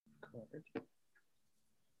Oh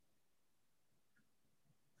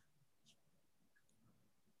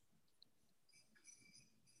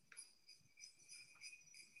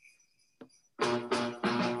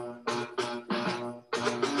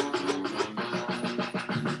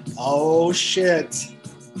shit.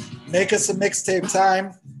 Make us a mixtape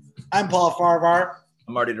time. I'm Paul Farvar.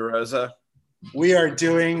 I'm Marty DeRosa. We are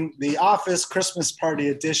doing the Office Christmas Party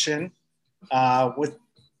edition with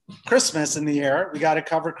Christmas in the air. We got to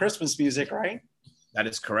cover Christmas music, right? That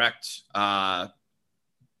is correct. I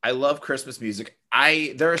love Christmas music.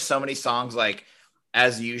 There are so many songs, like,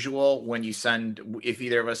 as usual, when you if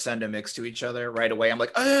either of us send a mix to each other right away, I'm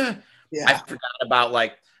like, yeah. I forgot about,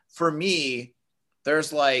 like, for me,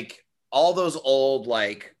 there's like all those old,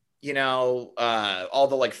 like, you know, all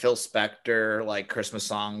the like Phil Spector, like Christmas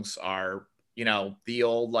songs are, you know, the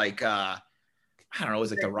old, like, I don't know, it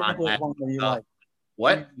was like the Ron like.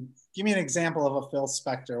 What? Give me an example of a Phil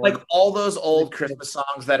Spector. Like all those old Christmas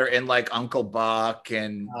songs that are in like Uncle Buck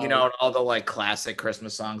and, you know, all the like classic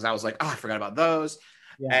Christmas songs. I was like, oh, I forgot about those.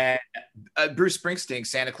 Yeah. And Bruce Springsteen,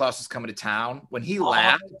 Santa Claus is Coming to Town. When he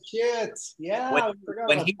laughed. Shit. Yeah.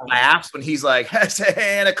 When he laughs, when he's like,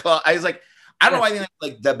 Santa Claus, I was like, I don't know why I think that's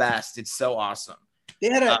like the best. It's so awesome. They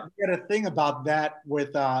had a thing about that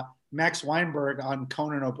with Max Weinberg on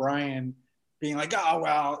Conan O'Brien being like, oh,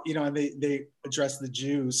 well, you know, and they address the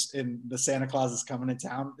Jews in the Santa Claus is Coming to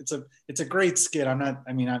Town. It's a great skit. Okay.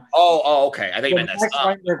 I think Max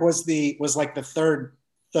Weinberg was like the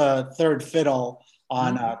third fiddle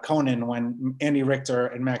on Conan when Andy Richter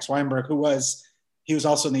and Max Weinberg, he was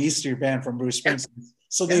also in the Easter band from Bruce Springsteen.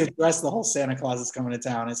 So they addressed the whole Santa Claus is Coming to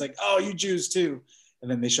Town. It's like, oh, you Jews too.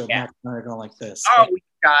 And then they showed Max Weinberg going like this. Oh, we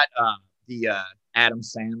got the Adam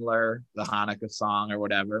Sandler, the Hanukkah song or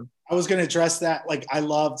whatever. I was going to address that. Like, I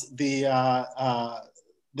loved the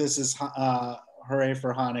this is Hooray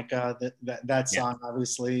for Hanukkah. That song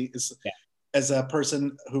obviously is, as a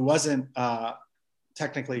person who wasn't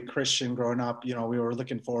technically Christian growing up, you know, we were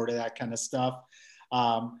looking forward to that kind of stuff.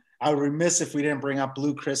 I would be remiss if we didn't bring up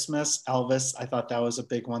Blue Christmas, Elvis. I thought that was a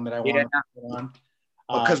big one that I wanted to put on.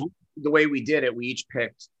 Because the way we did it, we each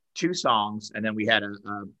picked two songs, and then we had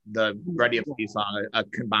the Run DMC song, a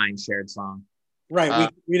combined shared song.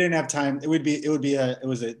 Right. We didn't have time. It would be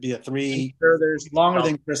a three. Sure, there's longer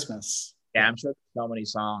than Christmas. Yeah, I'm sure there's so many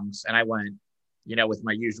songs, and I went, you know, with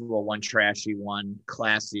my usual one trashy, one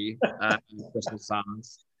classy Christmas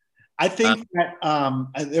songs. I think that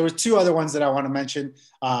there were two other ones that I want to mention.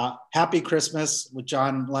 Happy Christmas with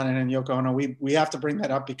John Lennon and Yoko Ono. We have to bring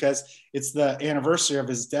that up because it's the anniversary of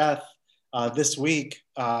his death this week.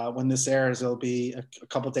 When this airs, it'll be a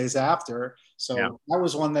couple days after. So that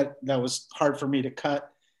was one that was hard for me to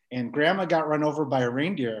cut. And Grandma Got Run Over by a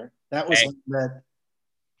Reindeer. That was one that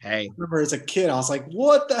I remember as a kid, I was like,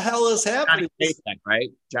 what the hell is happening? Johnny Paycheck, right?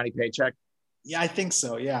 Johnny Paycheck? Yeah, I think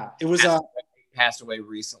so. Yeah. It was passed away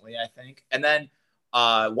recently, I think. And then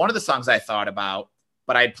one of the songs I thought about,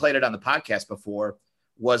 but I had played it on the podcast before,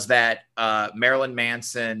 was that Marilyn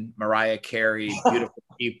Manson, Mariah Carey, Beautiful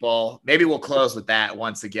People. Maybe we'll close with that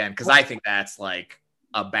once again, because I think that's like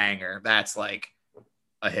a banger. That's like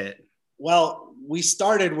a hit. Well, we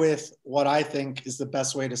started with what I think is the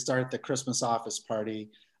best way to start the Christmas office party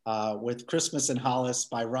with Christmas in Hollis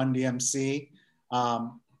by Run DMC.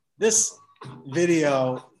 This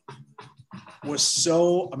video was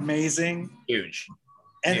so amazing. Huge.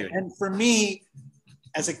 And for me,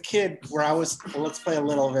 as a kid, where I was, let's play a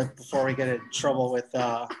little bit before we get in trouble with,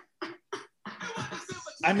 I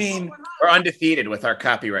mean, we're undefeated with our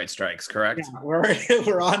copyright strikes, correct? Yeah,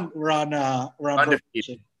 we're on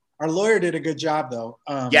undefeated. Our lawyer did a good job though.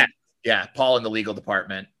 Yeah. Paul in the legal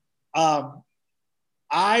department.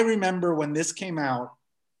 I remember when this came out,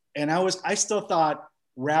 and I still thought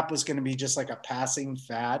rap was going to be just like a passing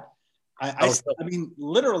fad. I mean,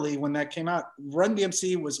 literally when that came out, Run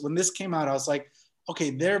DMC when this came out, I was like,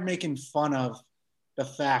 okay, they're making fun of the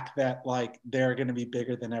fact that like they're going to be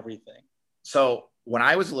bigger than everything. So when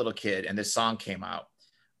I was a little kid and this song came out,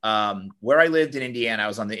 where I lived in Indiana, I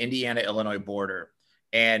was on the Indiana-Illinois border.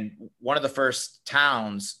 And one of the first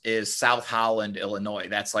towns is South Holland, Illinois.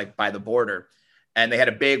 That's like by the border. And they had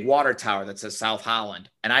a big water tower that says South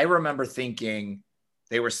Holland. And I remember thinking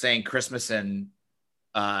they were saying Christmas in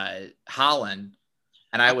Holland.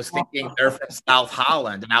 And I was thinking they're from South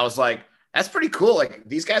Holland. And I was like, that's pretty cool. Like,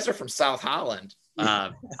 these guys are from South Holland.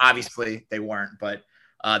 Obviously they weren't, but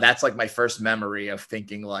that's like my first memory of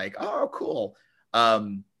thinking like, oh, cool.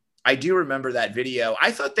 I do remember that video.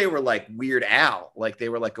 I thought they were like Weird Al, like they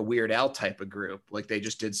were like a Weird Al type of group, like they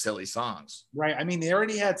just did silly songs. Right. I mean, they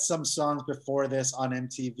already had some songs before this on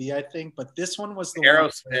MTV, I think, but this one was the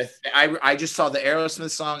Aerosmith. I just saw the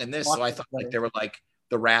Aerosmith song and this, so I thought one. like they were like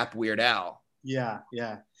the rap Weird Al. Yeah,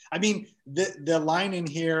 yeah. I mean, the line in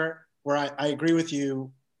here where I agree with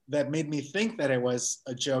you that made me think that it was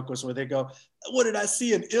a joke was where they go, "What did I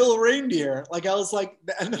see? An ill reindeer?" Like I was like,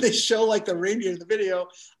 and then they show like the reindeer in the video.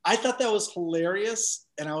 I thought that was hilarious,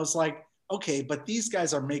 and I was like, okay, but these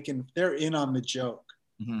guys they're in on the joke.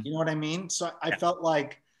 Mm-hmm. You know what I mean? So I felt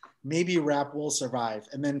like maybe rap will survive.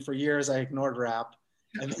 And then for years I ignored rap.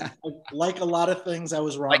 And then, like a lot of things, I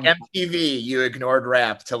was wrong. Like MTV, you ignored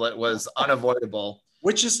rap till it was unavoidable.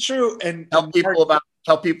 Which is true. And tell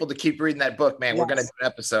people to keep reading that book, man. Yes. We're going to do an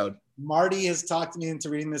episode. Marty has talked me into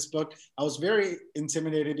reading this book. I was very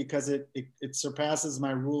intimidated because it surpasses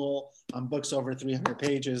my rule on books over 300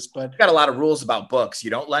 pages. But you've got a lot of rules about books. You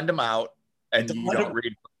don't lend them out, and you don't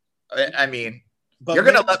read. I mean, but you're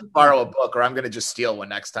going to let me borrow a book, or I'm going to just steal one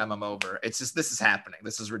next time I'm over. It's just, this is happening.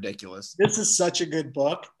 This is ridiculous. This is such a good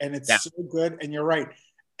book, and it's so good. And you're right.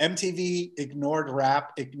 MTV ignored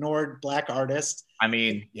rap, ignored Black artists. I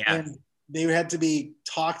mean, yeah. And they had to be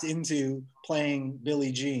talked into playing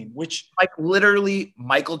Billie Jean, which like literally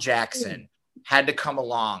Michael Jackson had to come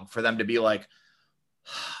along for them to be like,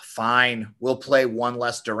 fine, we'll play one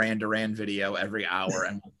less Duran Duran video every hour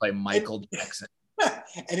and we'll play Michael Jackson.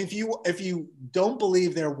 And if you don't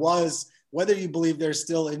believe there was, whether you believe there's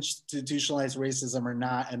still institutionalized racism or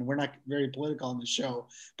not, and we're not very political on the show,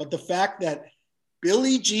 but the fact that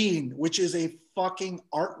Billie Jean, which is a fucking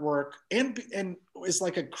artwork and is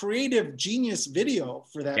like a creative genius video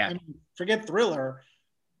for that. Yeah. I mean, forget Thriller,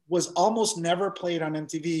 was almost never played on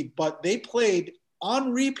MTV, but they played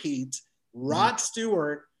on repeat Rod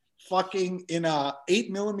Stewart fucking in a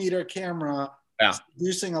 8mm camera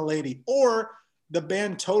seducing a lady, or the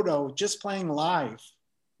band Toto just playing live.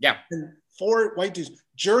 Yeah. And 4 white dudes.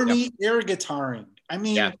 Journey air guitaring. I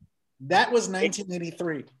mean, that was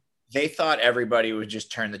 1983. They thought everybody would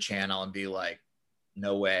just turn the channel and be like,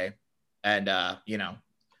 no way. And,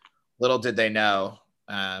 little did they know,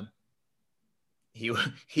 he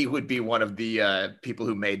would be one of the people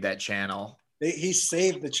who made that channel. He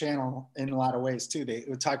saved the channel in a lot of ways too. They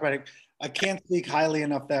would talk about it. I can't speak highly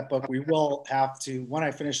enough that book. We will have to, when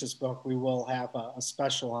I finish this book, we will have a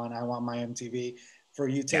special on I Want My MTV for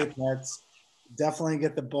you tape heads. Definitely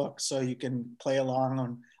get the book so you can play along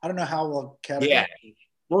on. I don't know how we'll categorize. Yeah.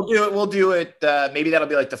 We'll do it. Maybe that'll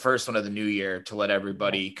be like the first one of the new year to let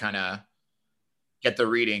everybody kind of get the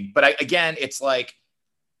reading. But again, it's like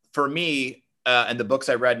for me and the books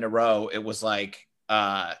I read in a row, it was like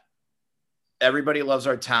Everybody Loves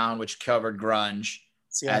Our Town, which covered grunge.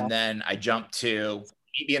 Yeah. And then I jumped to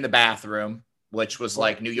Meet Me in the Bathroom, which was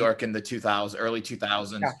like New York in the early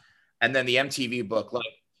 2000s. Yeah. And then the MTV book, like,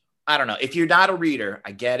 I don't know. If you're not a reader,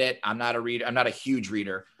 I get it. I'm not a reader. I'm not a huge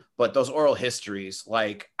reader. But those oral histories,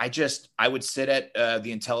 like I would sit at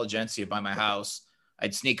the Intelligentsia by my house.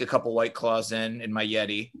 I'd sneak a couple White Claws in my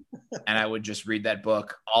Yeti, and I would just read that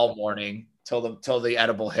book all morning till the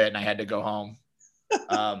edible hit, and I had to go home.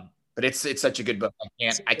 But it's such a good book.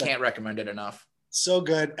 I can't recommend it enough. So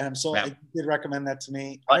good, and I did recommend that to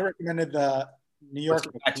me. I recommended the New York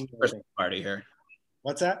Christmas party here.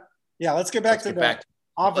 What's that? Yeah, let's get back to the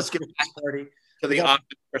office Christmas party. To the office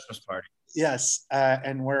Christmas party. Yes,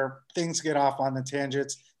 and where things get off on the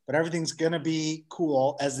tangents, but everything's gonna be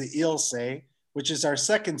cool, as the Eels say, which is our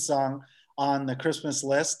second song on the Christmas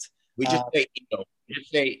list. We just say Eels.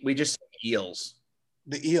 We just say Eels.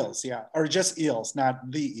 The Eels, yeah, or just Eels,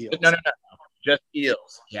 not the Eels. No, just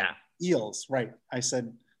Eels. Yeah, Eels. Right. I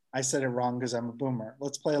said it wrong because I'm a boomer.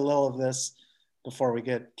 Let's play a little of this before we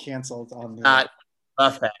get canceled on the. Not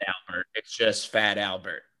Fat Albert. It's just Fat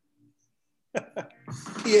Albert.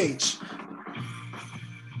 PH.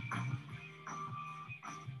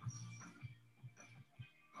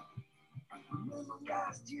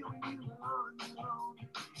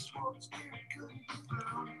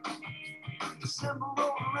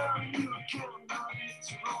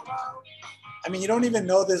 I mean, you don't even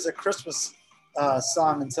know there's a Christmas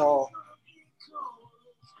song until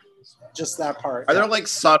just that part. Are there like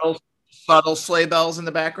subtle sleigh bells in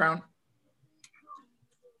the background?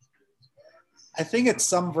 I think it's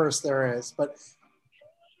some verse there is, but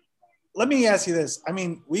let me ask you this. I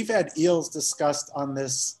mean, we've had Eels discussed on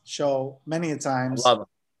this show many a times. Love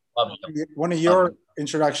it. One of your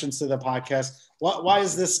introductions to the podcast. Why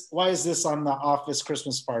is this on the Office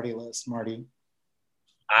Christmas party list, Marty?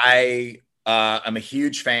 I am a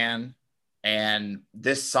huge fan, and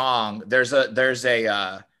this song, there's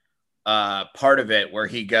a part of it where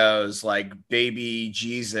he goes like baby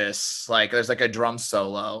Jesus, like there's like a drum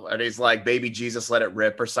solo and he's like baby Jesus let it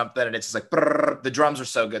rip or something, and it's just like brrr. The drums are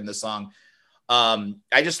so good in the song.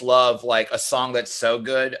 I just love like a song that's so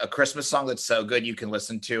good, a Christmas song that's so good you can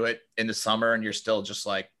listen to it in the summer and you're still just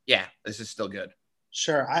like, yeah, this is still good.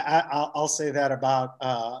 Sure, I'll say that about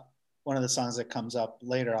one of the songs that comes up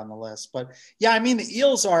later on the list. But yeah, I mean, the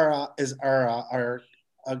Eels are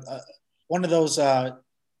one of those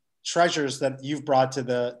treasures that you've brought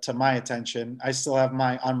to my attention. I still have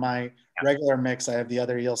my regular mix. I have the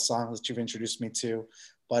other Eels songs that you've introduced me to.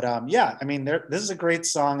 But yeah, I mean, this is a great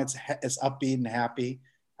song. It's upbeat and happy.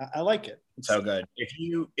 I like it. It's so good.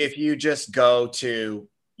 If you just go to,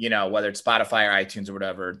 you know, whether it's Spotify or iTunes or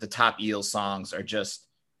whatever, the top Eels songs are just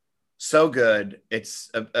so good. It's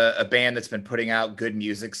a band that's been putting out good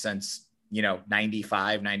music since, you know,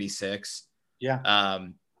 95, 96. Yeah.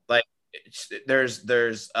 Like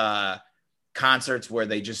there's concerts where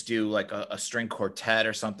they just do like a string quartet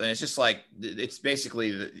or something. It's just like, it's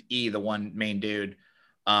basically the one main dude.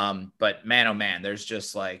 But man, oh man, there's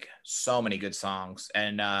just like so many good songs.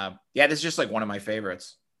 And yeah, this is just like one of my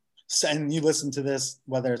favorites. And you listen to this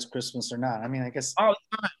whether it's Christmas or not. I mean, I guess all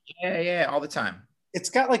the time. Yeah, all the time. It's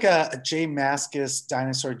got like a J Mascis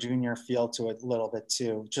Dinosaur Jr. feel to it a little bit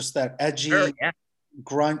too. Just that edgy, sure, yeah.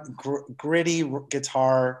 gritty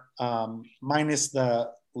guitar, minus the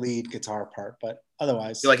lead guitar part, but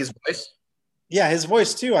otherwise. You like his voice? Yeah, his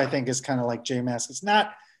voice too, I think, is kind of like J Mascis.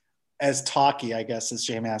 Not as talky, I guess, as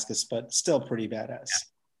J Mascis, but still pretty badass.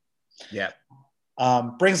 Yeah.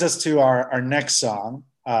 Brings us to our next song,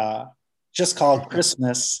 just called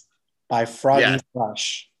Christmas by Froggy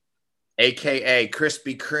Fresh. AKA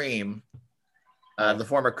Krispy Kreme, the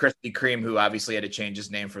former Krispy Kreme, who obviously had to change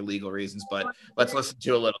his name for legal reasons, but let's listen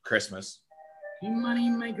to a little Christmas.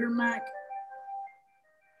 Money Maker Mac,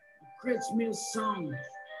 Christmas song.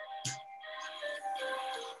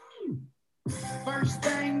 First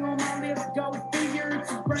thing on my list, go figure,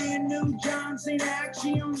 it's a brand new John Cena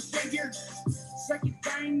action figure. Second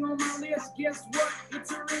thing on my list, guess what?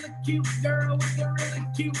 It's a really cute girl with a really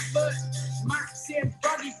cute butt. Mike said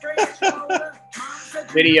Froggy Fresh.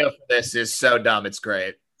 Video for this is so dumb, it's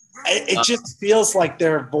great. It just feels like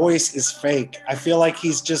their voice is fake. I feel like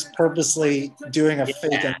he's just purposely doing a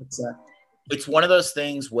fake accent. It's one of those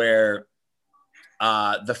things where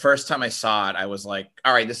the first time I saw it, I was like,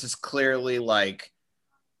 all right, this is clearly like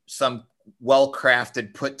some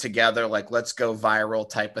well-crafted, put together, like let's go viral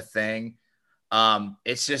type of thing.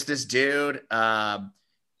 It's just this dude.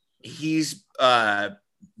 He's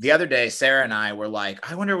the other day, Sarah and I were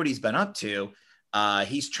like, I wonder what he's been up to.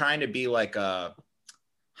 He's trying to be like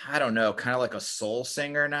I don't know, kind of like a soul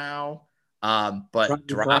singer now. But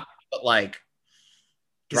drop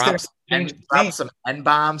some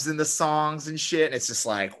N-bombs in the songs and shit. And it's just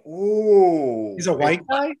like, ooh. He's a white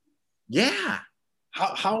guy? Yeah.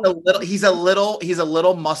 How he's a little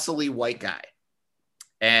muscly white guy.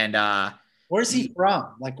 And where's he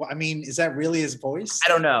from? Like, I mean, is that really his voice? I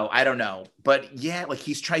don't know. But yeah, like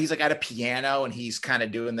he's like at a piano and he's kind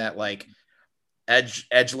of doing that like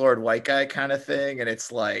edgelord white guy kind of thing. And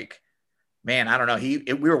it's like, man, I don't know.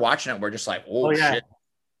 We were watching it. We're just like, oh yeah. Shit.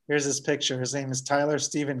 Here's his picture. His name is Tyler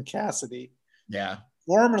Stephen Cassidy. Yeah.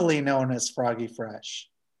 Formerly known as Froggy Fresh.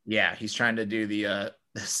 Yeah. He's trying to do the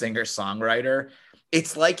singer-songwriter.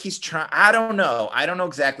 It's like he's trying, I don't know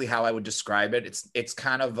exactly how I would describe it. It's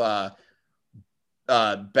kind of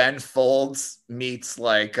Ben Folds meets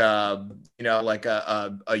like like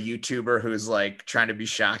a YouTuber who's like trying to be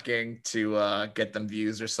shocking to get them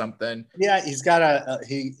views or something. Yeah, he's got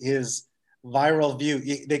his viral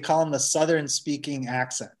view. They call him the Southern speaking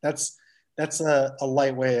accent. That's a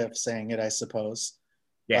light way of saying it, I suppose.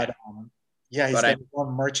 Yeah. But, he's got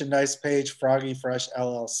one merchandise page, Froggy Fresh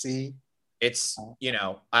LLC. It's,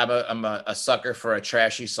 I'm a sucker for a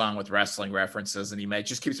trashy song with wrestling references, and he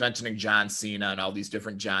just keeps mentioning John Cena and all these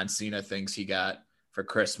different John Cena things he got for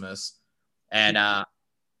Christmas. And I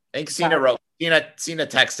think Cena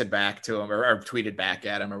texted back to him or tweeted back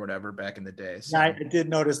at him or whatever back in the day. So. Yeah, I did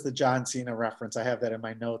notice the John Cena reference. I have that in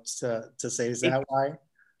my notes to say, is that why?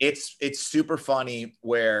 It's super funny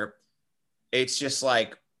where it's just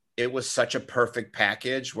like, it was such a perfect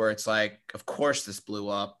package where it's like, of course this blew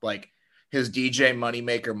up. Like, his DJ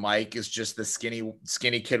Moneymaker Mike is just the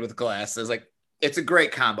skinny kid with glasses. Like, it's a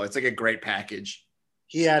great combo. It's like a great package.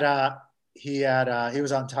 He was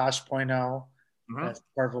on Tosh.0 as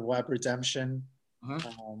part of a Web Redemption.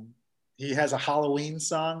 He has a Halloween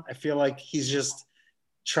song. I feel like he's just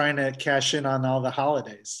trying to cash in on all the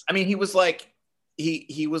holidays. I mean, he was like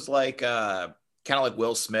kind of like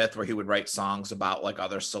Will Smith, where he would write songs about like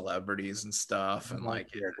other celebrities and stuff, and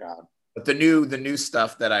like, dear God. but the new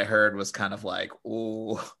stuff that I heard was kind of like,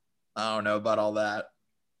 ooh, I don't know about all that.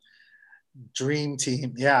 Dream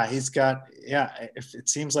Team. Yeah, he's got, it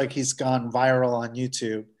seems like he's gone viral on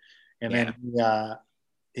YouTube. And then,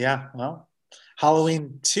 well,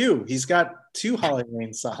 Halloween 2. He's got 2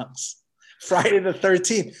 Halloween songs. Friday the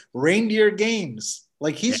 13th, Reindeer Games.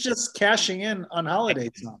 Like he's just cashing in on holiday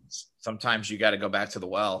songs. Sometimes you got to go back to the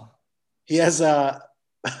well. He has a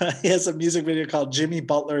music video called Jimmy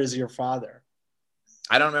Butler Is Your Father.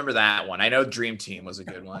 I don't remember that one. I know Dream Team was a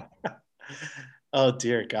good one. Oh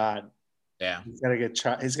dear God. Yeah. He's got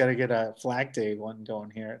to get a Flag Day one going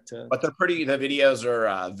here but the videos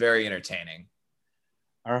are very entertaining.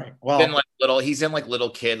 All right. Well, he's in like little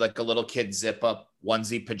kid zip up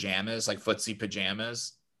onesie pajamas, like footsie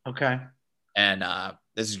pajamas. Okay. And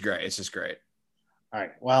this is great. It's just great. All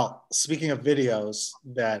right. Well, speaking of videos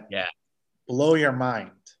that blow your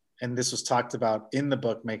mind, and this was talked about in the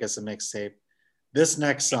book, Make Us a Mixtape. This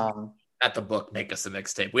next song. Not the book, Make Us a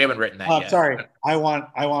Mixtape. We haven't written that yet. Sorry. I want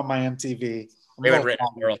my MTV. We haven't written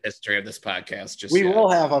the oral history of this podcast. We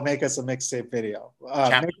will have a Make Us a Mixtape video.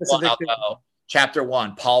 Chapter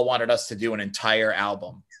 1, Paul wanted us to do an entire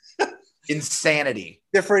album. Insanity.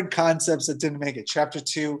 Different concepts that didn't make it. Chapter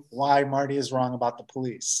 2, why Marty is wrong about the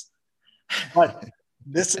police. But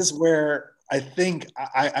this is where I think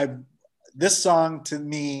this song to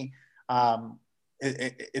me,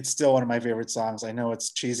 it's still one of my favorite songs. I know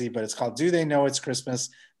it's cheesy, but it's called Do They Know It's Christmas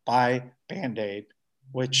by Band-Aid,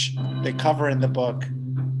 which they cover in the book,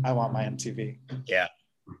 I Want My MTV. Yeah.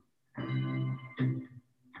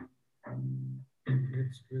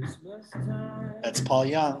 That's Paul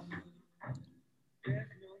Young.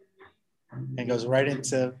 And goes right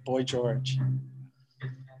into Boy George.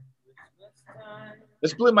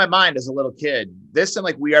 This blew my mind as a little kid. This and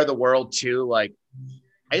like We Are the World too. Like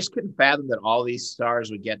I just couldn't fathom that all these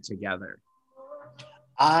stars would get together.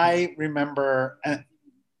 I remember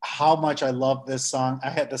how much I loved this song. I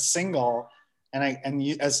had the single,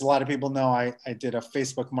 and as a lot of people know, I did a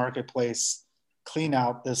Facebook Marketplace clean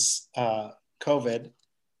out this COVID,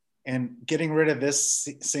 and getting rid of this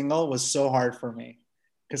single was so hard for me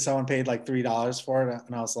because someone paid like $3 for it,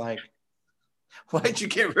 and I was like, why'd you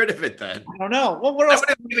get rid of it then? I don't know. Well, what else?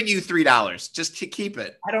 I would have given you $3 just to keep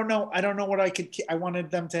it. I don't know what I could keep. I wanted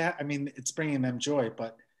them to have, I mean, it's bringing them joy,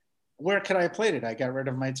 but where could I have played it? I got rid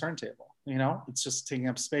of my turntable. You know, it's just taking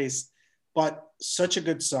up space. But such a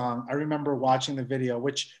good song. I remember watching the video,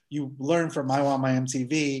 which you learn from I Want My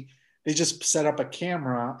MTV. They just set up a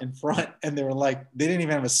camera in front, and they were like, they didn't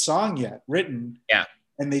even have a song yet written. Yeah.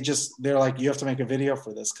 And they're like, you have to make a video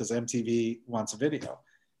for this because MTV wants a video.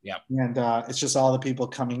 Yeah. And it's just all the people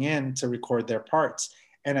coming in to record their parts.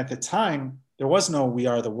 And at the time, there was no We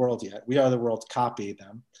Are the World yet. We Are the World copied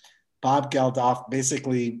them. Bob Geldof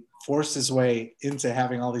basically forced his way into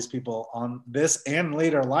having all these people on this and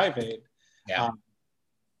later Live Aid. Yeah.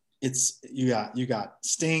 You got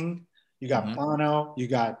Sting, you got Bono, you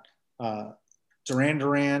got Duran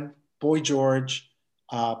Duran, Boy George,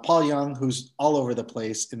 Paul Young, who's all over the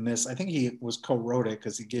place in this. I think he was co-wrote it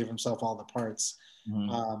because he gave himself all the parts.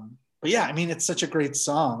 But yeah, I mean, it's such a great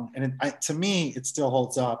song, and to me, it still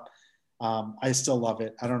holds up. I still love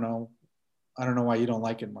it. I don't know why you don't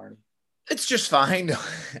like it, Marty. It's just fine.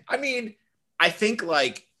 I mean, I think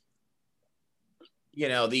like, you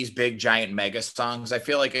know, these big giant mega songs, I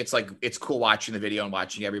feel like it's cool watching the video and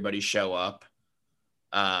watching everybody show up.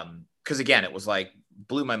 Because again, it was like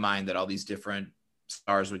blew my mind that all these different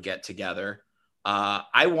stars would get together.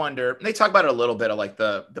 I wonder, they talk about it a little bit of like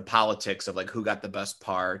the politics of like who got the best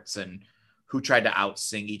parts and who tried to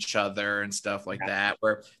out-sing each other and stuff like that,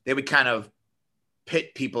 where they would kind of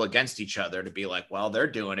pit people against each other to be like, well, they're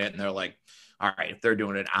doing it. And they're like, all right, if they're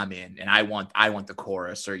doing it, I'm in, and I want the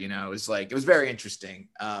chorus, or, you know, it was very interesting.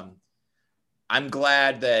 I'm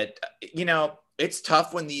glad that, you know, it's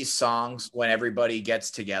tough when these songs, when everybody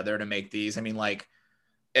gets together to make these. I mean, like,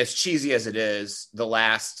 as cheesy as it is, the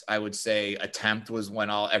last, I would say, attempt was when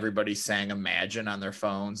everybody sang Imagine on their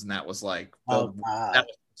phones, and that was like, that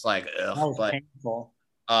was like, ugh. That was painful.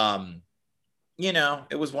 You know,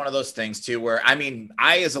 it was one of those things too, where, I mean,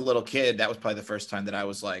 as a little kid, that was probably the first time that I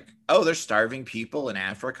was like, oh, there's starving people in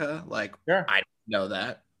Africa. Like, sure. I didn't know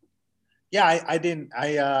that. Yeah, I didn't.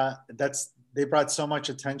 They brought so much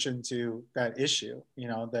attention to that issue, you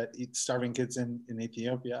know, that starving kids in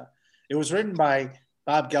Ethiopia. It was written by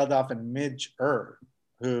Bob Geldof and Midge Ure,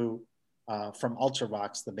 who from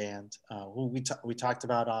Ultravox, the band, who we talked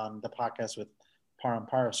about on the podcast with Param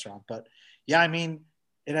Parastrong. But yeah, I mean,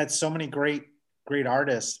 it had so many great great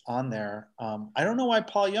artists on there. I don't know why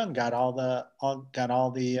Paul Young got all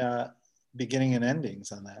the beginning and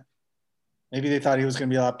endings on that. Maybe they thought he was going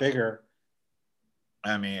to be a lot bigger.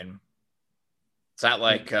 I mean, it's not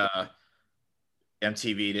like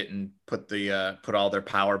MTV didn't put all their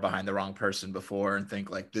power behind the wrong person before and think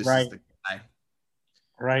like this Right. is the guy.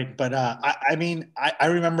 Right. But I mean, I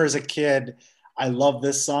remember as a kid, I loved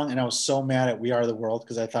this song and I was so mad at We Are the World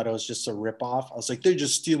because I thought it was just a ripoff. I was like, they're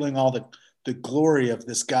just stealing all the glory of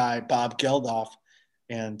this guy, Bob Geldof.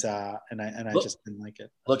 And I just didn't like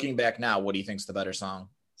it. Looking back now, what do you think's the better song?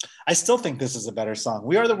 I still think this is a better song.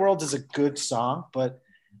 We Are the World is a good song, but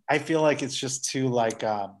I feel like it's just too like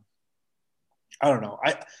I don't know.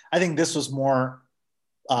 I think this was more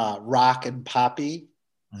rock and poppy,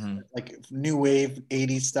 like new wave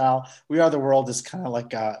 80s style. We Are the World is kind of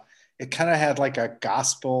like it kind of had like a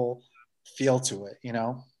gospel feel to it, you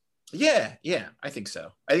know? Yeah, I think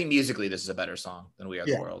so. I think musically this is a better song than We Are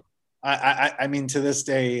the World. I mean, to this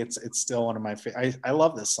day, it's still one of my favorite. I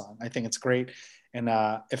love this song. I think it's great. And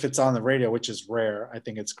if it's on the radio, which is rare, I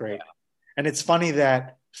think it's great. Yeah. And it's funny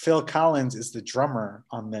that Phil Collins is the drummer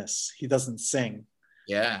on this. He doesn't sing.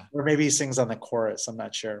 Yeah. Or maybe he sings on the chorus. I'm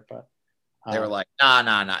not sure, but they were like,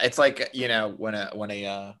 nah. It's like, you know, when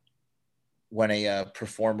a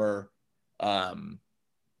performer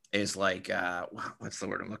is like what's the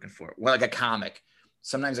word I'm looking for? Well, like a comic.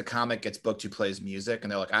 Sometimes a comic gets booked who plays music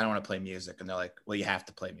and they're like, I don't want to play music. And they're like, well, you have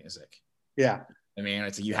to play music. Yeah. I mean,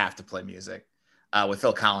 it's you have to play music. With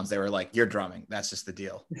Phil Collins, they were like, you're drumming. That's just the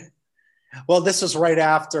deal. Well, this was right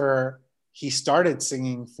after he started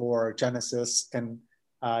singing for Genesis. And,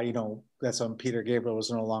 you know, that's when Peter Gabriel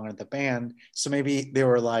was no longer in the band. So maybe they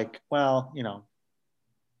were like, well, you know,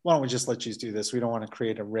 why don't we just let you do this? We don't want to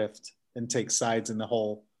create a rift and take sides in the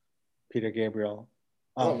whole Peter Gabriel.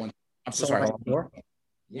 I'm so sorry.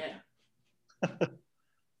 Yeah.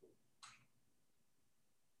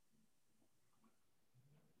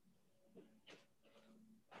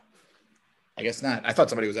 I guess not. I thought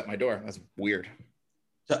somebody was at my door. That's weird.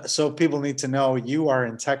 So people need to know you are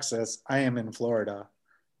in Texas. I am in Florida.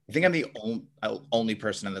 I think I'm the only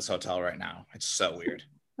person in this hotel right now. It's so weird.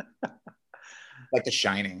 Like The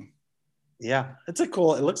Shining. Yeah, it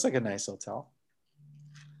looks like a nice hotel.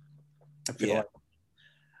 I feel like.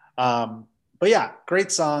 But yeah,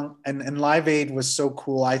 great song. And Live Aid was so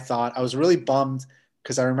cool, I thought. I was really bummed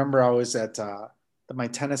because I remember I was at my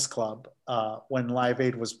tennis club when Live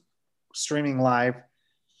Aid was streaming live.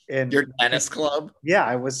 And your tennis club?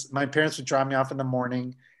 Yeah, my parents would drop me off in the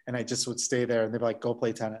morning and I just would stay there and they'd be like, go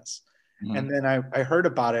play tennis. Mm-hmm. And then I heard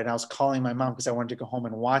about it and I was calling my mom because I wanted to go home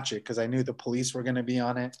and watch it because I knew the Police were going to be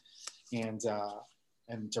on it. And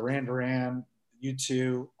Duran Duran,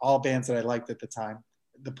 U2, all bands that I liked at the time.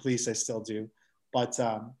 The Police I still do, but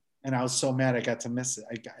and I was so mad I got to miss it.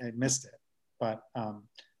 I missed it, but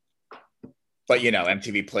you know,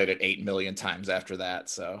 MTV played it 8 million times after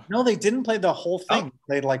that. So no, they didn't play the whole thing. They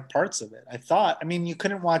played like parts of it. I mean, you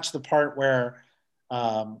couldn't watch the part where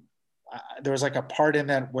there was like a part in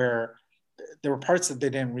that where there were parts that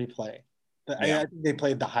they didn't replay. I think they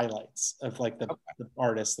played the highlights of like the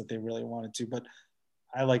artists that they really wanted to, but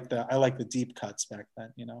I like the deep cuts back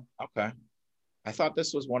then, you know. Okay. I thought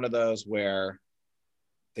this was one of those where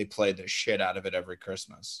they played the shit out of it every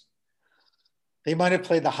Christmas. They might have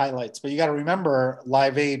played the highlights, but you got to remember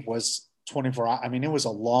Live Aid was 24 hours. I mean, it was a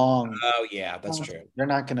long. Oh, yeah, that's true. They're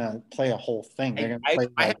not going to play a whole thing. They're going to play.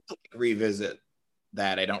 I have to revisit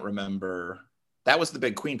that. I don't remember. That was the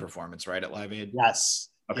big Queen performance, right, at Live Aid? Yes.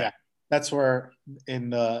 Okay. Yeah. That's where in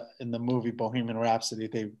the movie Bohemian Rhapsody,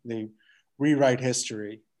 they rewrite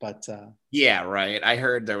history. But yeah, right. I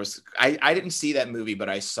heard there was. I didn't see that movie, but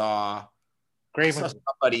I saw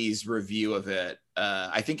somebody's review of it.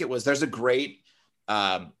 I think it was. There's a great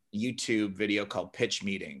YouTube video called Pitch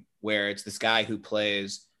Meeting where it's this guy who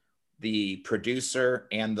plays the producer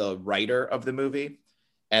and the writer of the movie,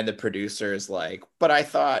 and the producer is like, "But I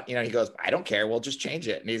thought, you know," he goes, "I don't care. We'll just change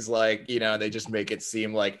it." And he's like, you know, they just make it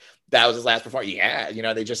seem like that was his last performance. Yeah, you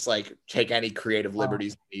know, they just like take any creative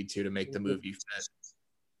liberties they need to make the movie fit.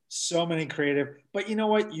 So many creative, but you know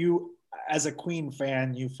what? You, as a Queen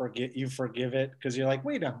fan, you forgive it because you're like,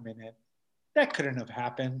 wait a minute, that couldn't have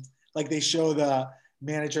happened. Like they show the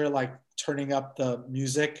manager like turning up the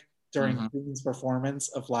music during Queen's performance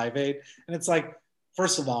of Live Aid, and it's like,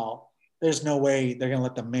 first of all, there's no way they're gonna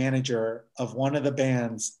let the manager of one of the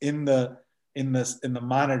bands in the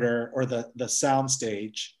monitor or the sound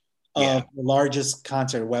stage of the largest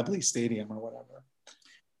concert, Wembley Stadium or whatever.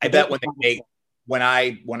 I bet when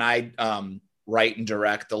I write and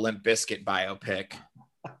direct the Limp Bizkit biopic,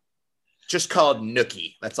 just called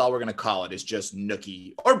Nookie. That's all we're gonna call it, is just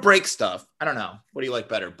Nookie or Break Stuff. I don't know. What do you like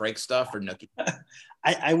better, Break Stuff or Nookie?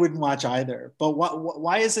 I wouldn't watch either. But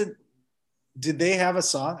why is it? Did they have a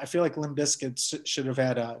song? I feel like Limp Bizkit should have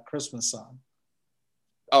had a Christmas song.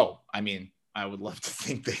 Oh, I mean, I would love to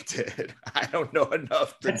think they did. I don't know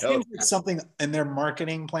enough to know. It seems like something in their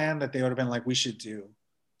marketing plan that they would have been like, we should do.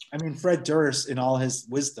 I mean, Fred Durst, in all his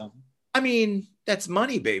wisdom. I mean, that's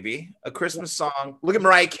money, baby. A Christmas song. Look at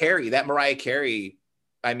Mariah Carey. That Mariah Carey,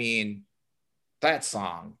 I mean, that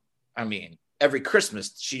song. I mean, every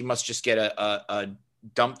Christmas, she must just get a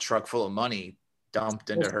dump truck full of money dumped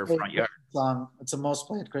into her front yard. It's the most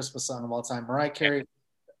played Christmas song of all time. Mariah Carey,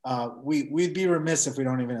 we'd be remiss if we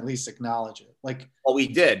don't even at least acknowledge it. Like, well, we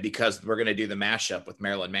did, because we're going to do the mashup with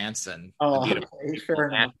Marilyn Manson. Okay, fair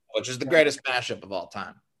enough. Which is the greatest mashup of all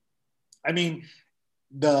time. I mean,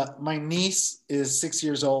 my niece is 6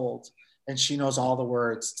 years old and she knows all the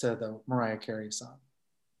words to the Mariah Carey song.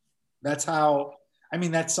 That's how, I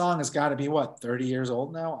mean, that song has got to be 30 years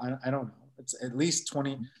old now? I don't know. It's at least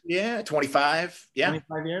 20. Yeah, 25. Yeah.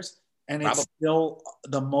 25 years. And Probably. It's still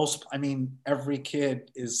the most, I mean, every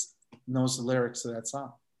kid knows the lyrics to that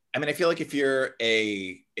song. I mean, I feel like if you're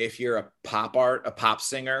a pop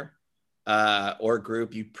singer or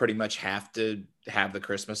group, you pretty much have to have the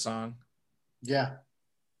Christmas song. Yeah.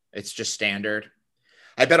 It's just standard.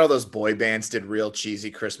 I bet all those boy bands did real cheesy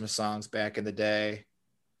Christmas songs back in the day.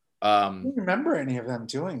 I don't remember any of them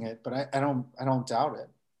doing it, but I don't doubt it.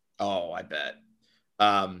 Oh, I bet.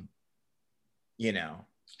 You know,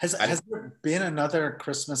 has there been another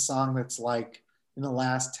Christmas song that's like in the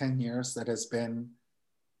last 10 years that has been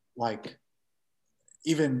like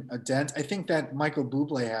even a dent? I think that Michael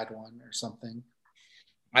Bublé had one or something.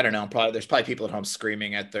 I don't know. There's probably people at home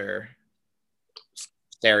screaming at their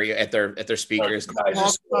stereo, at their speakers.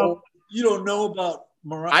 You don't know about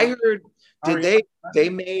Mariah. I heard they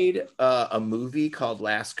made a movie called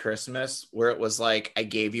Last Christmas where it was like, I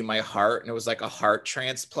gave you my heart, and it was like a heart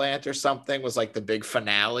transplant or something, was like the big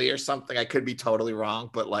finale or something. I could be totally wrong,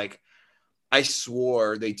 but like, I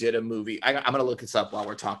swore they did a movie. I'm going to look this up while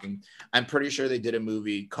we're talking. I'm pretty sure they did a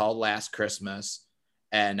movie called Last Christmas.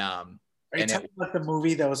 And are you talking about the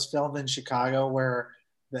movie that was filmed in Chicago where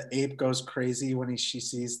the ape goes crazy when she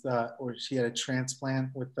sees or she had a transplant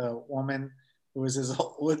with the woman? It was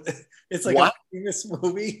it's like a famous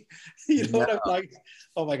movie. You know what I'm like?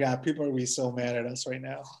 Oh my God, people are going to be so mad at us right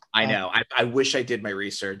now. I know. I wish I did my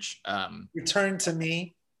research. Return to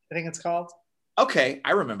Me, I think it's called. Okay,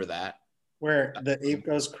 I remember that. Where the ape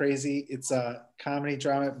goes crazy. It's a comedy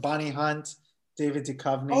drama. Bonnie Hunt, David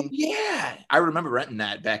Duchovny. Oh yeah, I remember renting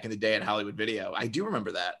that back in the day at Hollywood Video. I do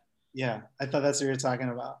remember that. Yeah, I thought that's what you were talking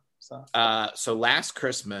about. So Last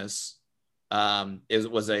Christmas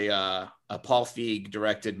was a Paul Feig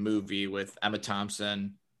directed movie with Emma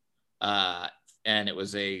Thompson, and it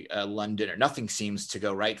was a Londoner. Nothing seems to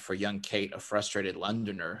go right for young Kate, a frustrated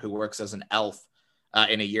Londoner who works as an elf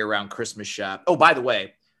in a year-round Christmas shop. Oh, by the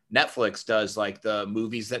way, Netflix does like the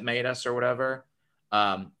movies that made us or whatever.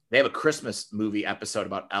 They have a Christmas movie episode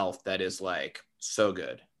about Elf that is like so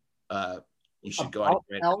good. You should go out.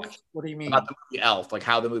 Elf? What do you mean? About the movie Elf, like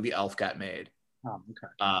how the movie Elf got made. Oh,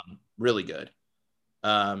 okay. Really good.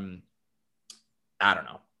 I don't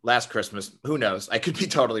know. Last Christmas, who knows? I could be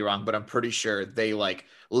totally wrong, but I'm pretty sure they like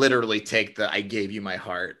literally take the "I gave you my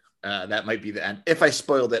heart." That might be the end. If I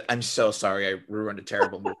spoiled it, I'm so sorry. I ruined a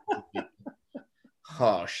terrible movie.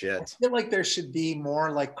 Oh shit! I feel like there should be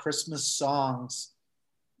more like Christmas songs,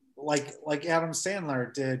 like Adam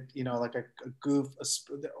Sandler did. You know, like a goof.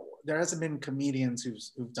 There hasn't been comedians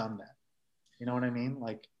who've done that. You know what I mean?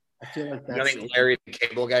 Like I feel like that's. I think Larry the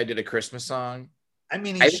Cable Guy did a Christmas song. I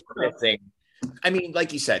mean, I mean,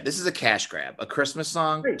 like you said, this is a cash grab. A Christmas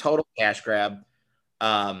song, right. Total cash grab.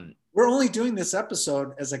 We're only doing this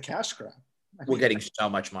episode as a cash grab. We're getting so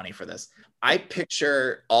much money for this. I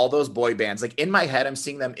picture all those boy bands. Like in my head, I'm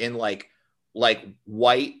seeing them in like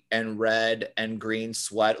white and red and green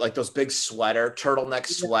sweat, like those big turtleneck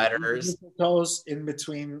sweaters. Those in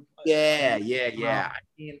between. Yeah. I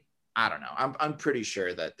mean, I don't know. I'm pretty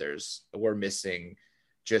sure that we're missing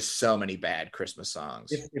just so many bad Christmas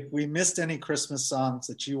songs. If we missed any Christmas songs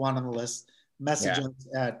that you want on the list, message us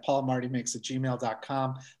at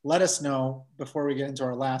paulmartymix@gmail.com. Let us know before we get into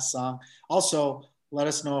our last song. Also, let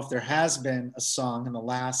us know if there has been a song in the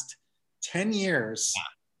last 10 years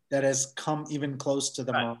that has come even close to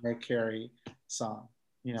the Mariah Carey song.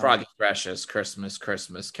 You know, Froggy Precious, Christmas,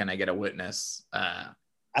 Can I Get a Witness?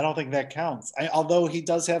 I don't think that counts. Although he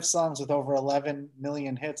does have songs with over 11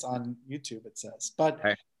 million hits on YouTube, it says. But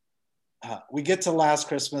we get to Last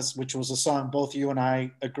Christmas, which was a song both you and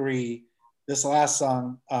I agree this last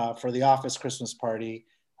song for the Office Christmas Party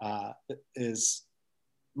is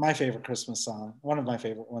my favorite Christmas song, one of my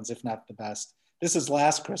favorite ones, if not the best. This is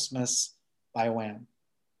Last Christmas by Wham.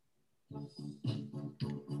 Who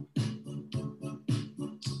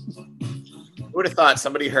would have thought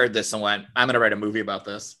somebody heard this and went, I'm going to write a movie about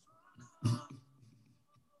this?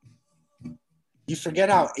 You forget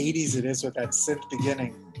how 80s it is with that synth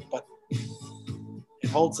beginning, but it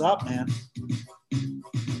holds up, man.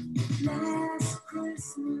 Last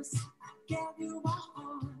Christmas, I gave you my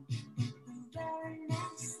heart. The very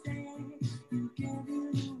next day, you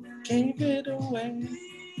gave it away.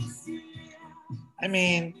 I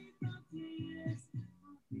mean,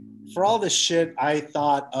 for all the shit I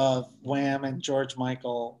thought of Wham and George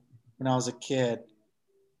Michael when I was a kid,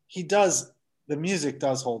 the music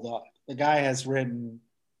does hold up. The guy has written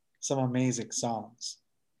some amazing songs.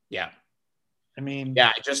 Yeah. I mean,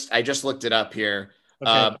 yeah, I just looked it up here.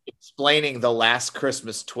 Okay. Explaining the Last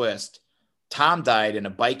Christmas twist. Tom died in a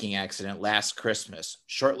biking accident last Christmas,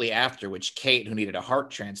 shortly after which Kate, who needed a heart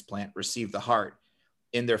transplant, received the heart.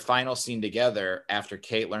 In their final scene together, after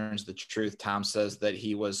Kate learns the truth, Tom says that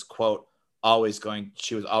he was, quote,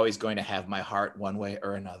 she was always going to have my heart one way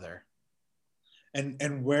or another.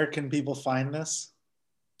 And where can people find this?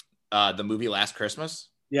 The movie Last Christmas?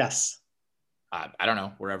 Yes. I don't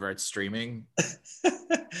know, wherever it's streaming.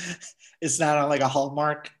 It's not on like a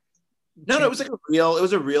Hallmark. No, it was like it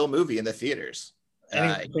was a real movie in the theaters.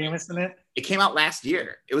 Anyone famous in it? It came out last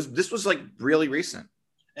year. This was like really recent.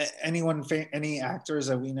 Any actors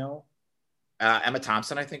that we know? Emma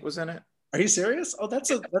Thompson, I think, was in it. Are you serious? Oh,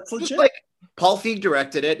 that's legit. Like Paul Feig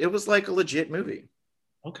directed it. It was like a legit movie.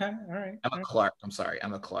 Okay, all right. Emma Clark. I'm sorry,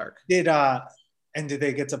 Emma Clark. Did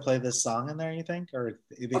they get to play this song in there? You think, or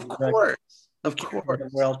of course, of course,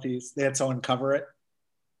 the royalties? They had someone cover it.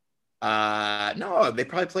 No, they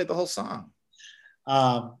probably played the whole song.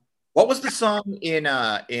 What was the song in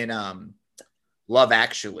Love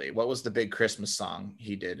Actually? What was the big Christmas song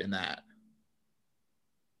he did in that?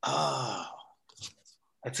 Oh,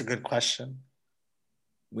 that's a good question.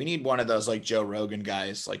 We need one of those like Joe Rogan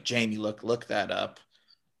guys, like Jamie. Look that up.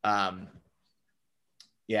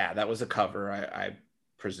 Yeah, that was a cover, I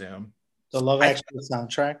presume. The Love Actually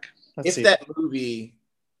soundtrack. If that movie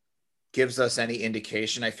gives us any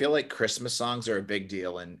indication, I feel like Christmas songs are a big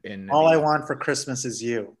deal. In All I Want for Christmas Is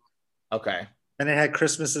You. Okay. And it had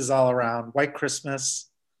Christmases all around. White Christmas.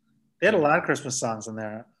 They had a lot of Christmas songs in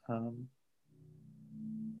there. I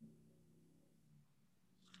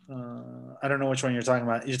don't know which one you're talking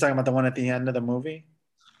about. You're talking about the one at the end of the movie?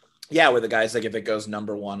 Yeah, where the guy's like, if it goes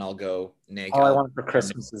number one, I'll go naked. All I Want for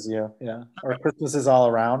Christmas Is You. Yeah. Or Christmas Is All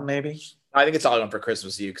Around, maybe? I think it's All I Want for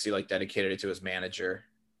Christmas Is You because he like dedicated it to his manager.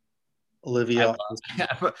 Olivia.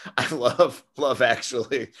 I love Love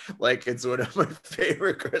Actually. Like, it's one of my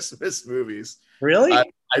favorite Christmas movies. Really? I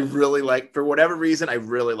really like, for whatever reason, I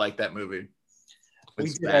really like that movie.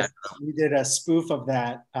 We did a spoof of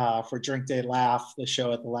that for Drink Day Laugh, the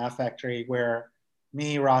show at the Laugh Factory, where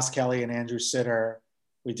me, Ross Kelly, and Andrew Sitter,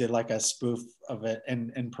 we did like a spoof of it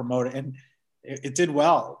and promote it. And it did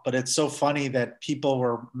well, but it's so funny that people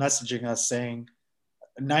were messaging us saying,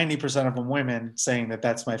 90% of them women, saying that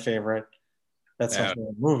that's my favorite. That's my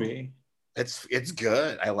favorite movie. It's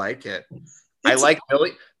good. I like it. I like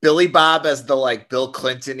Billy Bob as the like Bill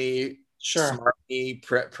Clinton-y, smarty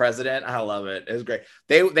president. I love it. It was great.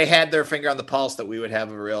 They had their finger on the pulse that we would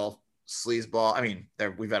have a real sleazeball. I mean,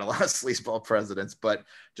 we've had a lot of sleazeball presidents, but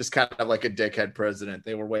just kind of like a dickhead president.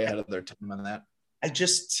 They were way ahead of their time on that. I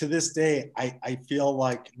just, to this day, I feel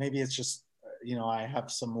like maybe it's just, I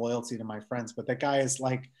have some loyalty to my friends, but that guy is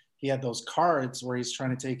like, he had those cards where he's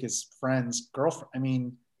trying to take his friend's girlfriend. I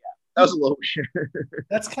mean, that was a little weird.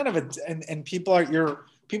 That's kind of and people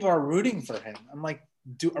are rooting for him. I'm like,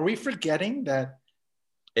 are we forgetting that?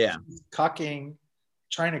 Yeah. He's trying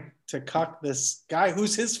to cuck this guy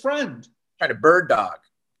who's his friend. Trying to bird dog.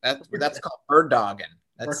 That's called bird dogging.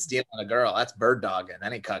 That's stealing a girl. That's bird dogging.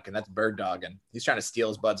 That ain't cucking. That's bird dogging. He's trying to steal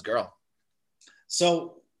his bud's girl.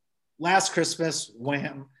 So Last Christmas,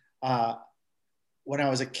 Wham. When I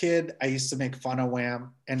was a kid, I used to make fun of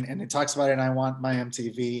Wham, and it talks about it in I Want My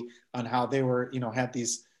MTV on how they were, had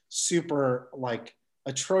these super like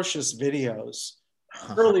atrocious videos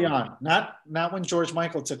early on. Not when George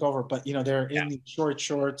Michael took over, but they're in these short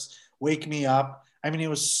shorts, Wake Me Up. I mean, it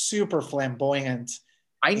was super flamboyant.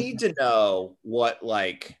 I need to know what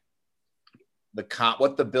like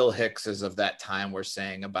what the Bill Hickses of that time were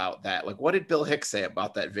saying about that. Like, what did Bill Hicks say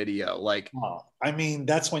about that video? Like, I mean,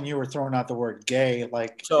 that's when you were throwing out the word gay.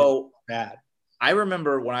 Like, so bad. I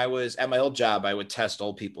remember when I was at my old job, I would test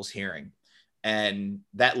old people's hearing. And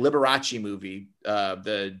that Liberace movie, what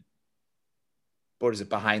is it,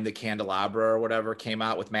 Behind the Candelabra or whatever, came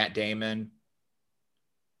out with Matt Damon.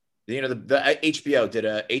 You know, the HBO did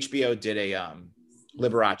a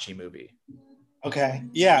Liberace movie. Okay.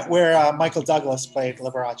 Yeah, where Michael Douglas played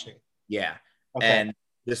Liberace. Yeah. Okay. And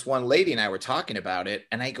this one lady and I were talking about it,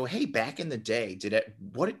 and I go, hey, back in the day,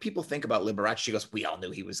 what did people think about Liberace? She goes, we all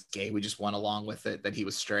knew he was gay. We just went along with it, that he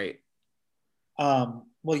was straight.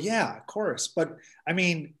 Well, yeah, of course. But I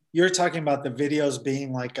mean, you're talking about the videos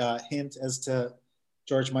being like a hint as to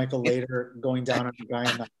George Michael later going down on a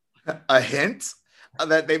guy in the... A hint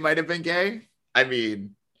that they might have been gay? I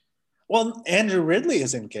mean... Well, Andrew Ridley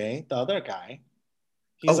isn't gay, the other guy.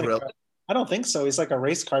 He's like really? I don't think so. He's like a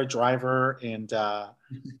race car driver, and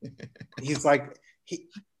he's like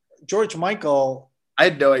George Michael. I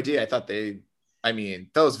had no idea. I thought those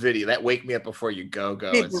videos that Wake Me Up Before You Go.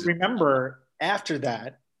 Hey, remember after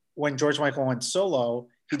that, when George Michael went solo,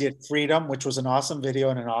 he did Freedom, which was an awesome video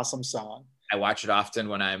and an awesome song. I watch it often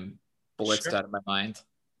when I'm blitzed out of my mind.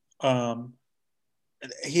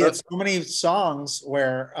 He had so many songs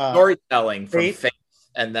where storytelling from Faith,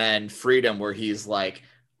 and then Freedom, where he's like,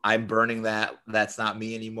 I'm burning that. That's not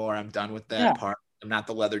me anymore. I'm done with that part. I'm not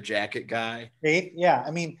the leather jacket guy. Faith, yeah. I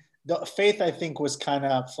mean, the Faith, I think, was kind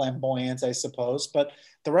of flamboyant, I suppose. But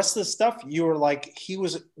the rest of the stuff, you were like, he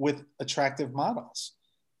was with attractive models.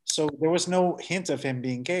 So there was no hint of him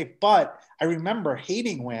being gay. But I remember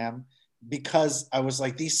hating Wham because I was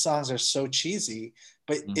like, these songs are so cheesy.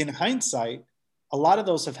 But in hindsight, a lot of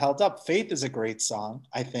those have held up. Faith is a great song,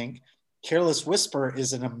 I think. Careless Whisper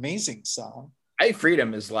is an amazing song.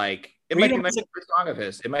 Freedom is like, might be my favorite song of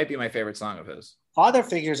his. It might be my favorite song of his. Father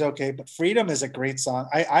Figure's okay, but Freedom is a great song.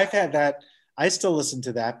 I've had that. I still listen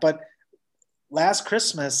to that. But Last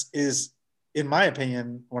Christmas is, in my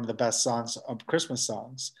opinion, one of the best songs of Christmas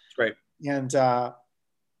songs. Great. And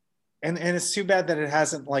it's too bad that it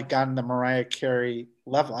hasn't like gotten the Mariah Carey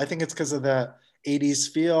level. I think it's because of the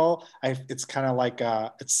 80s feel. It's kind of like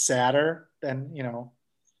it's sadder than,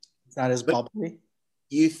 it's not as bubbly.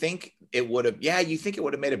 You think it would have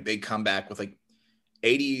made a big comeback with like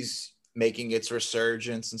 80s making its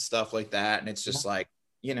resurgence and stuff like that. And it's just like,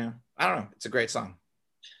 I don't know. It's a great song.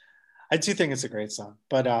 I do think it's a great song,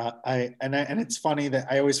 but it's funny that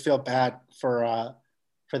I always feel bad for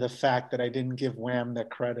the fact that I didn't give Wham the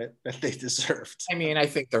credit that they deserved. I mean, I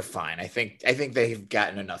think they're fine. I think they've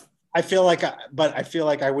gotten enough. I feel like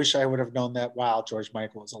I wish I would have known that while George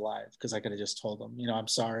Michael was alive, because I could have just told him, I'm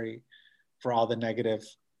sorry for all the negative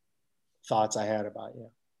thoughts I had about you.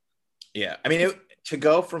 Yeah. I mean, to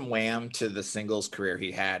go from Wham to the singles career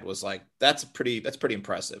he had was like, that's pretty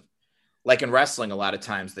impressive. Like in wrestling, a lot of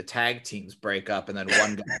times the tag teams break up and then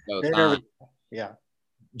one guy goes on. Yeah.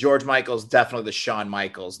 George Michael's definitely the Shawn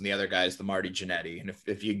Michaels and the other guy's the Marty Jannetty. And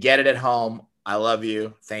if you get it at home, I love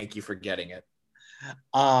you. Thank you for getting it.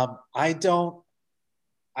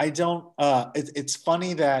 It's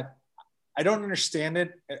funny that I don't understand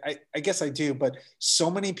it. I guess I do, but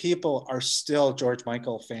so many people are still George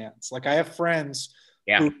Michael fans. Like I have friends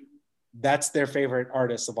who that's their favorite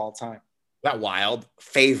artist of all time. That wild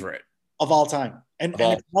favorite of all time. And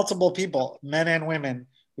multiple people, men and women,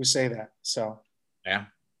 who say that. So yeah.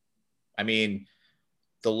 I mean,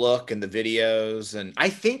 the look and the videos, and I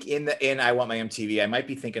think in I Want My MTV, I might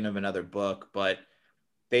be thinking of another book, but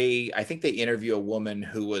I think they interview a woman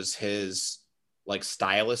who was his like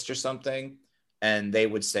stylist or something, and they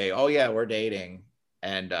would say, oh yeah, we're dating.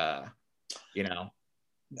 And he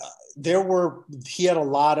had a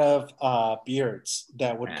lot of beards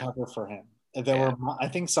that would cover for him. There were, I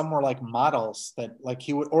think some were like models that like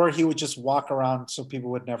he would just walk around so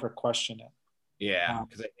people would never question it. Yeah,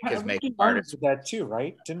 because I think his makeup artist did that too,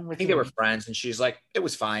 right? I think they were friends, and she's like, it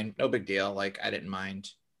was fine, no big deal. Like I didn't mind.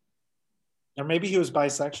 Or maybe he was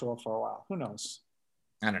bisexual for a while. Who knows?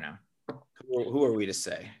 I don't know. Who are we to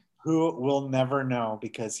say? Who will never know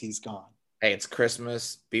because he's gone. Hey, it's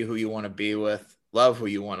Christmas. Be who you want to be with. Love who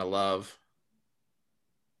you want to love.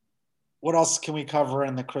 What else can we cover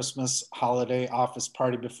in the Christmas holiday office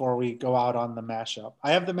party before we go out on the mashup?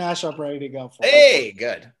 I have the mashup ready to go. Hey,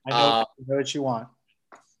 good. I know what you want.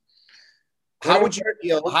 How would you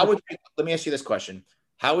feel? Let me ask you this question.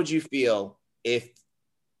 How would you feel if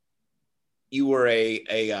you were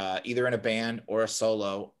either in a band or a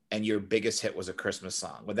solo and your biggest hit was a Christmas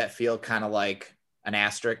song? Would that feel kind of like an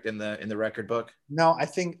asterisk in the record book? No, I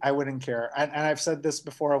think I wouldn't care. And I've said this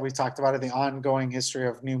before. We talked about it, the ongoing history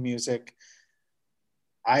of new music.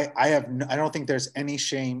 I don't think there's any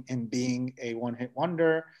shame in being a one-hit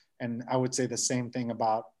wonder. And I would say the same thing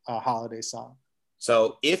about a holiday song.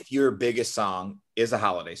 So if your biggest song is a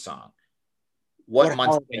holiday song, what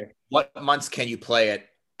holiday? months can you play it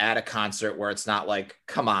at a concert where it's not like,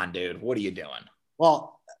 come on, dude, what are you doing?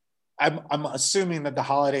 Well, I'm assuming that the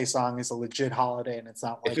holiday song is a legit holiday and it's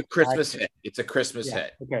not like It's a Christmas hit. It's a Christmas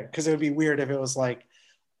hit. Okay, because it would be weird if it was like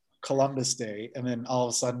Columbus Day and then all of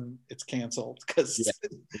a sudden it's canceled because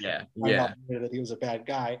yeah. that he was a bad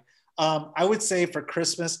guy. I would say for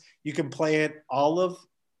Christmas you can play it all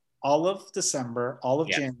of December, all of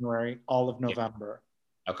January, all of November.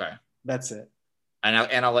 Okay, that's it.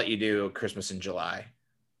 And I'll let you do Christmas in July.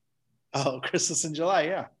 Oh, Christmas in July,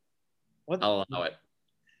 yeah. I'll allow it.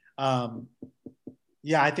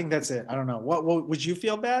 Yeah, I think that's it. I don't know. What would you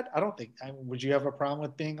feel bad? I don't think. Would you have a problem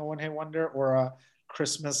with being a one-hit wonder or a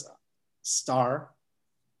Christmas star?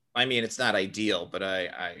 I mean, it's not ideal, but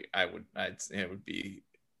I'd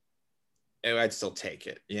still take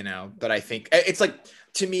it, you know. But I think it's like,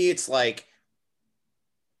 to me, it's like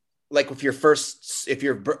if your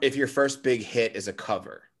first big hit is a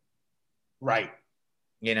cover, right?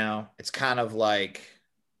 You know, it's kind of like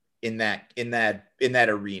in that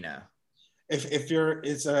arena. If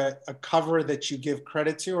it's a cover that you give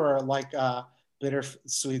credit to, or like a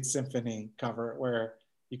Bittersweet Symphony cover where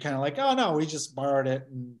you kind of like, oh no, we just borrowed it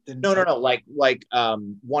and didn't. No. Like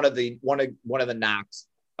one of the knocks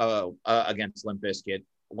against Limp Bizkit,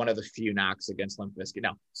 one of the few knocks against Limp Bizkit.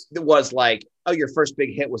 No, it was like, oh, your first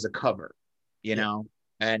big hit was a cover, you know,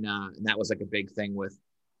 and that was like a big thing with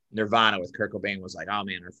Nirvana, with Kurt Cobain, was like, oh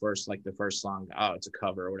man, the first song, oh, it's a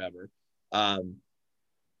cover or whatever.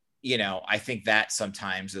 You know, I think that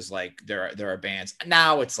sometimes is like there are bands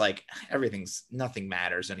now, it's like nothing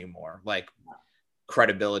matters anymore, like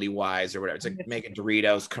credibility wise or whatever. It's like making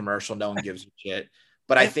Doritos commercial, no one gives a shit.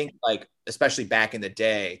 But I think, like, especially back in the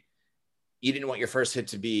day, you didn't want your first hit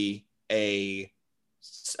to be a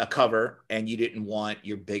cover, and you didn't want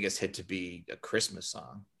your biggest hit to be a Christmas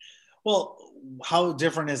song. Well, how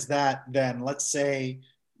different is that than, let's say,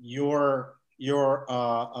 you're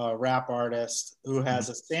a rap artist who has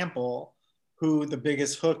a sample, who the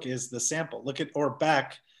biggest hook is the sample. Look at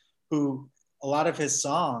Beck, who a lot of his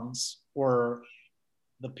songs were,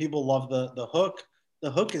 the people love the hook.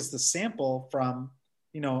 The hook is the sample from,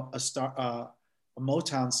 you know, a star, a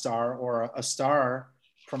Motown star, or a star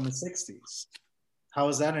from the 60s. How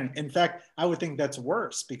is that? In fact, I would think that's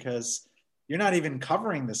worse, because you're not even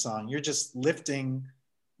covering the song. You're just lifting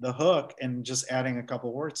the hook and just adding a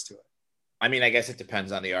couple words to it. I mean, I guess it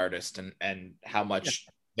depends on the artist and how much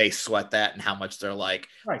they sweat that, and how much they're like,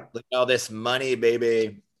 right, look at all this money,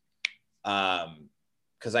 baby.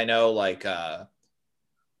 Because I know, like,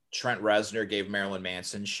 Trent Reznor gave Marilyn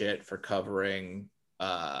Manson shit for covering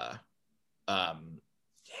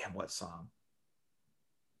what song?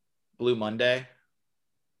 Blue Monday.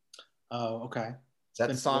 Oh, okay. Is that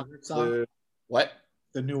the song? Blue... What?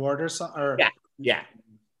 The New Order song? Or... Yeah.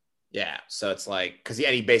 So it's like, because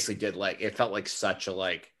he basically did, like, it felt like such a,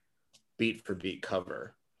 like, beat for beat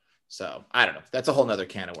cover. So I don't know. That's a whole nother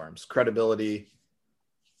can of worms. Credibility,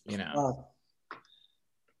 you know.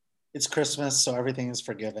 It's Christmas, so everything is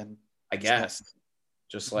forgiven, I guess.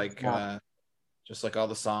 Just like all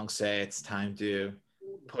the songs say, it's time to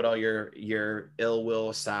put all your ill will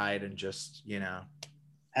aside and just, you know,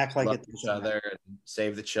 act like it's each other and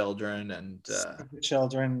save the children and save the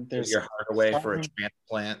children. There's your heart away for a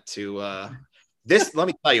transplant to this. Let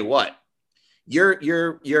me tell you what,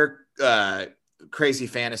 your crazy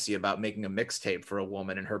fantasy about making a mixtape for a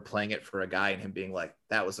woman and her playing it for a guy and him being like,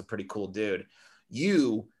 that was a pretty cool dude.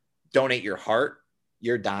 You donate your heart,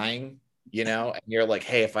 you're dying, you know, and you're like,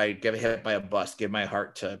 hey, if I get hit by a bus, give my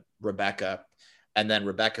heart to Rebecca, and then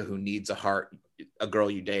Rebecca, who needs a heart, a girl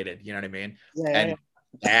you dated, you know what I mean? And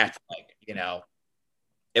that's like, you know,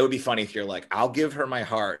 it would be funny if you're like, I'll give her my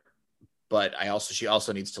heart, but she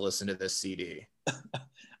also needs to listen to this CD.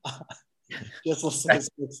 Just listen to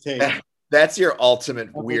this tape. That's your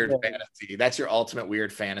ultimate weird fantasy. That's your ultimate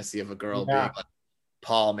weird fantasy of a girl being like,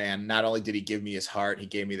 Paul, man, not only did he give me his heart, he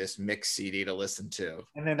gave me this mix CD to listen to.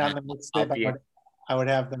 And then on the mixtape, I would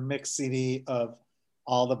have the mix CD of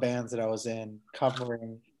all the bands that I was in,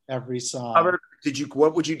 covering every song.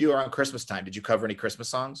 What would you do around Christmas time? Did you cover any Christmas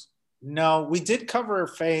songs? No, we did cover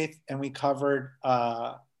Faith, and we covered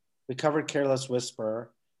Careless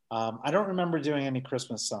Whisper. I don't remember doing any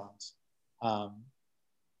Christmas songs,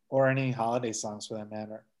 or any holiday songs for that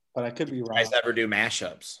matter, but I could be wrong. You guys ever do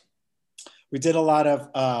mashups? We did a lot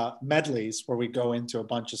of medleys where we go into a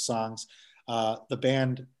bunch of songs. The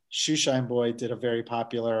band Shoeshine Boy did a very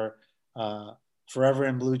popular Forever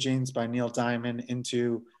in Blue Jeans by Neil Diamond,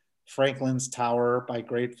 into Franklin's Tower by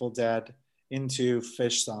Grateful Dead, into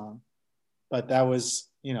Fish Song. But that was,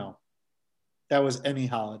 you know, that was any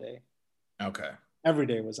holiday. Okay. Every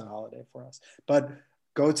day was a holiday for us. But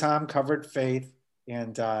Go Tom covered Faith,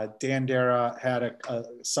 and Dan Dara had a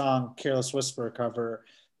song, Careless Whisper cover,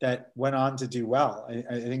 that went on to do well.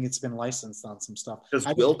 I think it's been licensed on some stuff. Does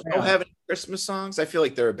Wilco have any Christmas songs? I feel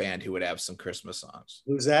like they're a band who would have some Christmas songs.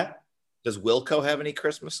 Who's that? Does Wilco have any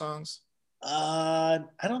Christmas songs? I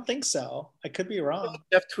don't think so. I could be wrong.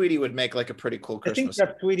 Jeff Tweedy would make like a pretty cool Christmas. I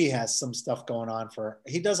think Jeff Tweedy has some stuff going on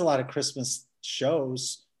he does a lot of Christmas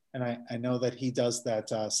shows, and I know that he does that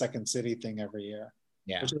Second City thing every year.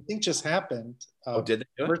 Yeah. Which I think just happened. Did they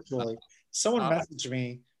do it? Virtually. Someone messaged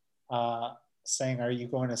me saying, "Are you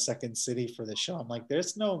going to Second City for the show?" I'm like,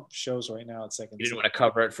 "There's no shows right now at Second City." You didn't want to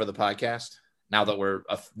cover it for the podcast? Now that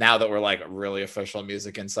we're like really official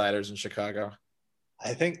music insiders in Chicago?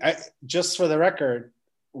 I think just for the record,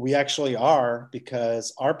 we actually are,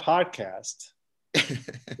 because our podcast,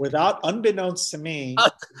 without unbeknownst to me,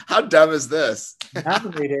 how dumb is this?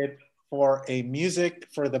 nominated for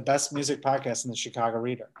the best music podcast in the Chicago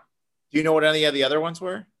Reader. Do you know what any of the other ones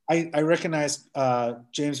were? I recognize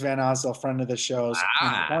James Van Osdale, friend of the show's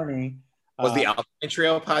Carney. Was the Alkaline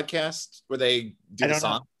Trio podcast where they do the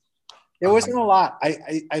song? It wasn't a lot.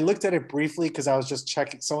 I looked at it briefly because I was just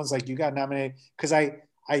checking. Someone's like, "You got nominated," because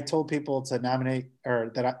I told people to nominate,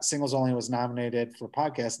 or that Singles Only was nominated for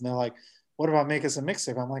podcast, and they're like, "What about Make Us a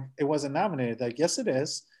Mixtape?" I'm like, "It wasn't nominated." Like, "Yes, it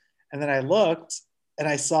is." And then I looked and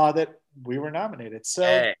I saw that we were nominated. So,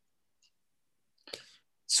 hey.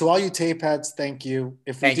 So all you tape heads, thank you.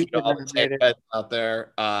 If we thank do you to all the tape heads out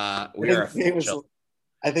there. We are official.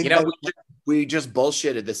 I think we just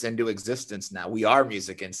bullshitted this into existence. Now we are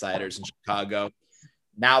music insiders in Chicago.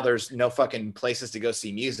 Now there's no fucking places to go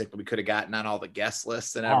see music, but we could have gotten on all the guest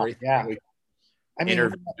lists and everything. Yeah. I mean,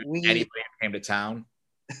 anybody who came to town.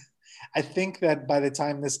 I think that by the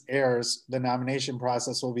time this airs, the nomination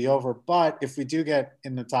process will be over. But if we do get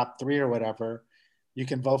in the top 3 or whatever, you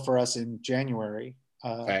can vote for us in January.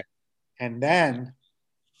 Okay. And then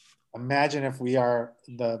imagine if we are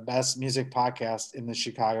the best music podcast in the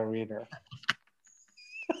Chicago Reader.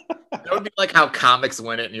 That would be like how comics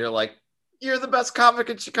win it, and you're like, "You're the best comic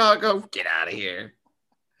in Chicago. Get out of here."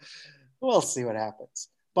 We'll see what happens.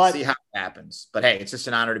 We'll see how it happens. But hey, it's just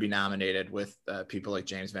an honor to be nominated with people like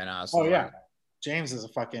James Van Osdale. Oh yeah, James is a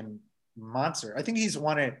fucking monster. I think he's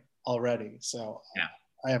won it already. So yeah,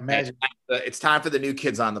 I imagine it's time for the new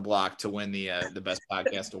kids on the block to win the best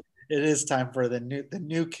podcast award. It is time for the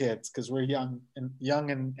new kids, because we're young and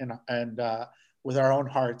with our own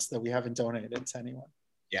hearts that we haven't donated to anyone.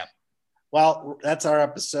 Yeah. Well, that's our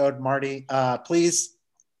episode, Marty. Please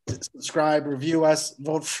subscribe, review us,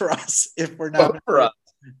 vote for us if we're not. Vote for us.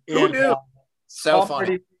 Who knew? So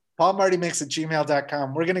funny.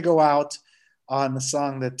 PaulMartyMakes@gmail.com. We're going to go out on the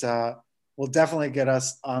song that will definitely get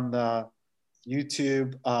us on the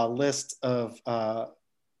YouTube list of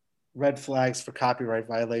red flags for copyright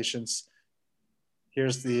violations.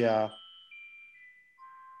 Here's the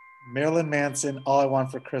Marilyn Manson, All I Want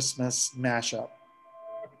for Christmas mashup.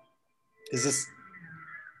 Is this?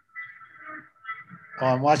 Oh,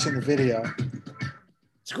 I'm watching the video.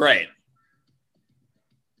 It's great.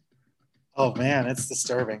 Oh man, it's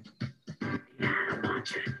disturbing.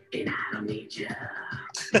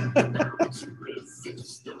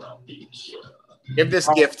 Give this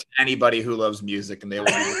gift to anybody who loves music, and they will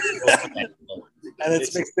be and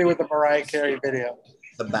it's mixed in with the Mariah Carey video.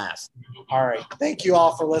 The best. All right. Thank you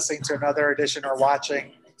all for listening to another edition or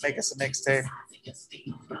watching Make Us a Mixtape.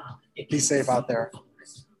 Be safe out there.